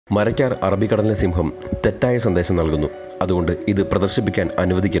മരക്കാർ അറബിക്കടലിലെ സിംഹം തെറ്റായ സന്ദേശം നൽകുന്നു. അതുകൊണ്ട് ഇത് പ്രദർശിപ്പിക്കാൻ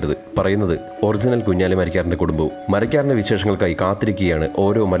അനുവദിക്കരുത്. പറയുന്നത് ഒറിജിനൽ കുഞ്ഞാലി മരക്കാറിന്റെ കുടുംബവും. മരക്കാറിന്റെ വിശേഷങ്ങൾക്കായി കാത്തിരിക്കുകയാണ്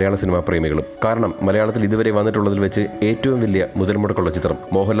ഓരോ മലയാള സിനിമാ പ്രേമികളും. കാരണം മലയാളത്തിൽ ഇതുവരെ വന്നിട്ടുള്ളതിൽ വെച്ച് ഏറ്റവും വലിയ മുതൽമുടക്കുള്ള ചിത്രം.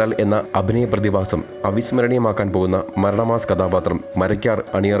 മോഹൻലാൽ എന്ന അഭിനയ പ്രതിഭാസം അവിസ്മരണീയമാക്കാൻ പോകുന്ന മരണമാസ് കഥാപാത്രം മരക്കാർ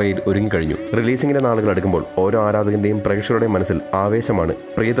അണിയറയിൽ ഒരുങ്ങിക്കഴിഞ്ഞു. റിലീസിംഗിന്റെ നാളുകൾ അടുക്കുമ്പോൾ ഓരോ ആരാധകന്റെയും പ്രേക്ഷകരുടെയും മനസ്സിൽ ആവേശമാണ്.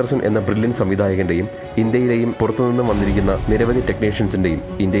 പ്രിയദർശൻ എന്ന ബ്രില്യൻ സംവിധായകന്റെയും ഇന്ത്യയിലെയും പുറത്തുനിന്നും വന്നിരിക്കുന്ന നിരവധി ടെക്നീഷ്യൻസിന്റെയും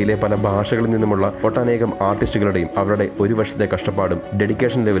ഇന്ത്യയിലെ പല ഭാഷകളിൽ നിന്നുമുള്ള ഒട്ടനേകം ആർട്ടിസ്റ്റുകളുടെയും അവരുടെ ഒരു വർഷത്തെ കഷ്ടപ്പാടും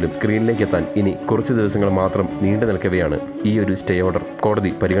ഡെഡിക്കേഷൻ ലെവലും സ്ക്രീനിലേക്ക് എത്താൻ ഇനി കുറച്ച് ദിവസങ്ങൾ മാത്രം നീണ്ടു നിൽക്കവെയാണ് ഈ ഒരു സ്റ്റേ ഓർഡർ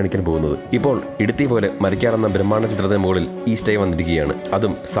കോടതി പരിഗണിക്കാൻ പോകുന്നത്. ഇപ്പോൾ ഇടുത്തി പോലെ മരക്കാർ എന്ന ബ്രഹ്മാണ്ഡ ചിത്രത്തിന് മുകളിൽ ഈ സ്റ്റേ വന്നിരിക്കുകയാണ്.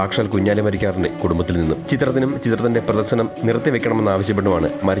 അതും സാക്ഷാൽ കുഞ്ഞാലി മരക്കാറിന്റെ കുടുംബത്തിൽ നിന്നും. ചിത്രത്തിന്റെ പ്രദർശനം നിർത്തിവെക്കണമെന്നാവശ്യപ്പെട്ടുമാണ്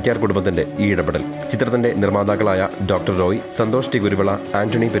മരക്കാർ കുടുംബത്തിന്റെ ഈ ഇടപെടൽ. ചിത്രത്തിന്റെ നിർമ്മാതാക്കളായ ഡോക്ടർ റോയ്, സന്തോഷ് ടി കുരുവിള,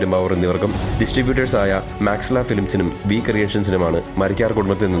 ആന്റണി പെരുമ്പാവൂർ എന്നിവർക്കും ഡിസ്ട്രിബ്യൂട്ടേഴ്സായ മാക്സ്ല ഫിലിംസിനും വി ക്രിയേഷൻസിനുമാണ് മരക്കാർ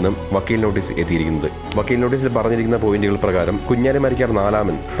കുടുംബത്തിൽ നിന്നും വക്കീൽ നോട്ടീസ് എത്തിയിരിക്കുന്നത്. വക്കീൽ നോട്ടീസിൽ പറഞ്ഞിരിക്കുന്ന പോയിന്റുകൾ പ്രകാരം കുഞ്ഞാലി മരക്കാർ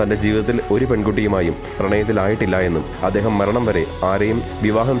നാലാമൻ തന്റെ ജീവിതത്തിൽ ഒരു പെൺകുട്ടിയുമായും പ്രണയത്തിലായിട്ടില്ല എന്നും അദ്ദേഹം മരണം വരെ ആരെയും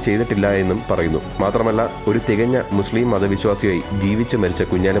വിവാഹം ചെയ്തിട്ടില്ല എന്നും പറയുന്നു. മാത്രമല്ല ഒരു തികഞ്ഞ മുസ്ലിം മതവിശ്വാസിയായി ജീവിച്ചു മരിച്ച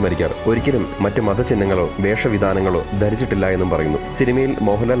കുഞ്ഞാലി മരക്കാർ ഒരിക്കലും മറ്റ് മതചിഹ്നങ്ങളോ വേഷവിധാനങ്ങളോ ധരിച്ചിട്ടില്ല എന്നും പറയുന്നു. സിനിമയിൽ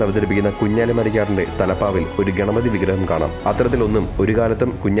മോഹൻലാൽ അവതരിപ്പിക്കുന്ന കുഞ്ഞാലി മരക്കാറിന്റെ തലപ്പാവിൽ ഒരു ഗണപതി വിഗ്രഹം കാണാം. അത്തരത്തിലൊന്നും ഒരു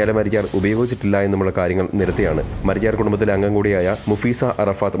കാലത്തും കുഞ്ഞാലി മരക്കാർ ഉപയോഗിച്ചിട്ടില്ല എന്നുമുള്ള കാര്യങ്ങൾ നിരത്തിയാണ് മരക്കാർ കുടുംബത്തിലെ അംഗം കൂടിയായ മുഫീസ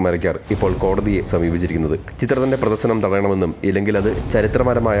അറഫാത്ത് മരക്കാർ ഇപ്പോൾ കോടതിയെ സമീപിച്ചിരിക്കുന്നത്. ചിത്രത്തിന്റെ പ്രദർശനം തടയണമെന്നും ഇല്ലെങ്കിൽ അത്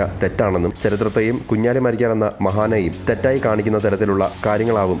ചരിത്രപരമായ തെറ്റാണെന്നും ചരിത്രത്തെയും കുഞ്ഞാലി മരക്കാർ എന്ന മഹാനെയും തെറ്റായി കാണിക്കുന്ന തരത്തിലുള്ള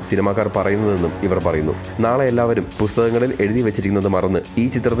കാര്യങ്ങളാവും സിനിമാക്കാർ പറയുന്നതെന്നും ഇവർ പറയുന്നു. നാളെ എല്ലാവരും പുസ്തകങ്ങളിൽ എഴുതി വെച്ചിരിക്കുന്നത് മറന്ന് ഈ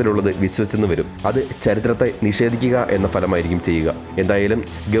ചിത്രത്തിലുള്ളത് വിശ്വസിച്ചെന്ന് വരും. അത് ചരിത്രത്തെ നിഷേധിക്കുക എന്ന ഫലമായിരിക്കും ചെയ്യുക. എന്തായാലും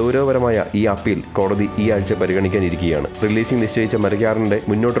ഗൗരവപരമായ ഈ അപ്പീൽ കോടതി ഈ ആഴ്ച പരിഗണിക്കാനിരിക്കുകയാണ്. റിലീസിംഗ് നിശ്ചയിച്ച മരക്കാറിന്റെ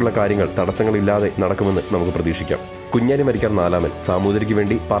മുന്നോട്ടുള്ള കാര്യങ്ങൾ തടസ്സങ്ങളില്ലാതെ നടക്കുമെന്ന് നമുക്ക് പ്രതീക്ഷിക്കാം. കുഞ്ഞാലി മരക്കാർ നാലാമൻ സാമൂതിരിക്ക്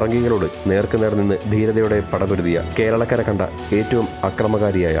വേണ്ടി പറങ്കികളോട് നേർക്കുനേർ നിന്ന് ധീരതയോടെ പടപൊരുതിയ കേരളക്കര കണ്ട ഏറ്റവും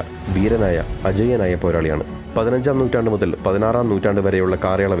അക്രമകാരിയായ വീരനായ അജയ്യനായ പോരാളിയാണ്. 15-ാം നൂറ്റാണ്ട് മുതൽ 16-ാം നൂറ്റാണ്ട് വരെയുള്ള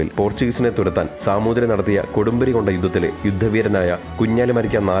കാലയളവിൽ പോർച്ചുഗീസിനെ തുരത്താൻ സാമൂതിരി നടത്തിയ കൊടുമ്പിരി കൊണ്ട യുദ്ധത്തിലെ യുദ്ധവീരനായ കുഞ്ഞാലി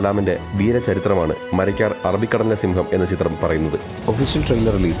മരക്കാർ നാലാമന്റെ വീരചരിത്രമാണ് മരക്കാർ അറബിക്കടലിലെ സിംഹം എന്ന ചിത്രം പറയുന്നത്. ഒഫീഷ്യൽ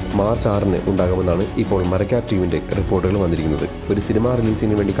ട്രെയിലർ റിലീസ് മാർച്ച് 6-ന് ഉണ്ടാകുമെന്നാണ് ഇപ്പോൾ മരക്കാർ ടീമിന്റെ റിപ്പോർട്ടുകൾ വന്നിരിക്കുന്നത്. ഒരു സിനിമ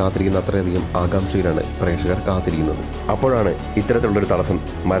റിലീസിന് വേണ്ടി കാത്തിരിക്കുന്ന അത്രയധികം ആകാംക്ഷയിലാണ് പ്രേക്ഷകർ കാത്തിരിക്കുന്നത്. അപ്പോഴാണ് ഇത്തരത്തിലുള്ളൊരു തടസ്സം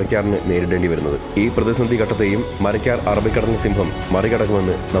മരക്കാറിന് നേരിടേണ്ടി വരുന്നത്. ഈ പ്രതിസന്ധി ഘട്ടത്തെയും മരക്കാർ അറബിക്കടലിലെ സിംഹം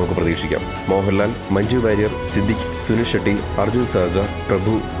മറികടക്കുമെന്ന് നമുക്ക് പ്രതീക്ഷിക്കാം. മോഹൻലാൽ, മഞ്ജു വാര്യർ, സിദ്ദിഖ്, സുനിൽ ഷെട്ടി, അർജുൻ സർജ,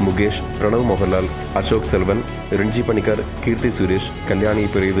 പ്രഭു, മുകേഷ്, പ്രണവ് മോഹൻലാൽ, അശോക് സെൽവൻ, രൺജി പണിക്കർ, കീർത്തി സുരേഷ്, കല്യാണി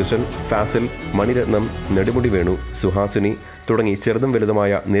പ്രിയദർശൻ, ഫാസിൽ, മണിരത്നം, നെടുമുടി വേണു, സുഹാസിനി തുടങ്ങി ചെറുതും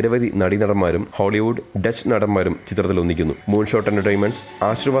വലുതുമായ നിരവധി നടീനടന്മാരും ഹോളിവുഡ്, ഡച്ച് നടന്മാരും ചിത്രത്തിൽ ഒന്നിക്കുന്നു. Moonshot entertainments,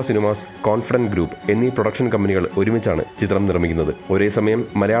 ആശ്രവ cinemas, confident group എന്നീ പ്രൊഡക്ഷൻ കമ്പനികൾ ഒരുമിച്ചാണ് ചിത്രം നിർമ്മിക്കുന്നത്. ഒരേ സമയം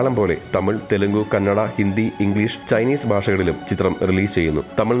മലയാളം പോലെ തമിഴ്, തെലുങ്കു, കന്നഡ, ഹിന്ദി, ഇംഗ്ലീഷ്, ചൈനീസ് ഭാഷകളിലും ചിത്രം റിലീസ് ചെയ്യുന്നു.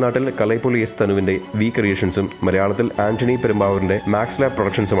 തമിഴ്നാട്ടിൽ കലൈപ്പൊലി എസ് തനുവിന്റെ വി ക്രിയേഷൻസും മലയാളത്തിൽ ആന്റണി പെരുമ്പാവൂരിന്റെ മാക്സ് ലാബ്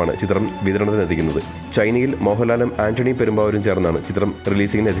പ്രൊഡക്ഷൻസുമാണ് ചിത്രം വിതരണത്തിനെത്തിക്കുന്നത്. ചൈനയിൽ മോഹൻലാലും ആന്റണി പെരുമ്പാവൂരും ചേർന്നാണ് ചിത്രം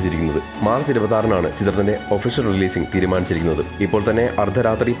റിലീസിംഗിന് എത്തിച്ചിരിക്കുന്നത്. മാർച്ച് 26-നാണ് ചിത്രത്തിന്റെ ഒഫീഷ്യൽ റിലീസിംഗ് തീരുമാനിച്ചിരിക്കുന്നത്. ഇപ്പോൾ തന്നെ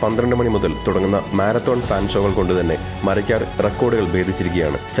അർദ്ധരാത്രി 12 മണി മുതൽ തുടങ്ങുന്ന മാരത്തോൺ ഫാൻ ഷോകൾ കൊണ്ട് തന്നെ മരക്കാർ റെക്കോർഡുകൾ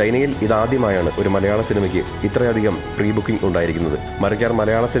ഭേദിച്ചിരിക്കുകയാണ്. ചൈനയിൽ ഇതാദ്യമായാണ് ഒരു മലയാള സിനിമയ്ക്ക് ഇത്രയധികം പ്രീ ബുക്കിംഗ് ഉണ്ടായിരിക്കുന്നത്. മരക്കാർ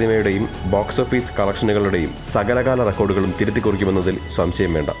മലയാള സിനിമയുടെയും ബോക്സ് ഓഫീസ് കളക്ഷനുകളുടെയും സകലകാല റെക്കോർഡുകളും തിരുത്തിക്കുറിക്കുമെന്നതിൽ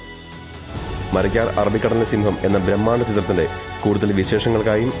സംശയം വേണ്ട. മരക്കാർ അറബിക്കടലിലെ സിംഹം എന്ന ബ്രഹ്മാണ്ഡ ചിത്രത്തിന്റെ കൂടുതൽ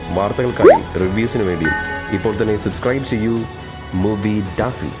വിശേഷങ്ങൾക്കായും വാർത്തകൾക്കായും റിവ്യൂസിനു വേണ്ടിയും ഇപ്പോൾ തന്നെ സബ്സ്ക്രൈബ് ചെയ്യൂ മൂവി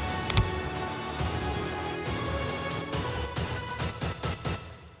ഡാസിൽസ്.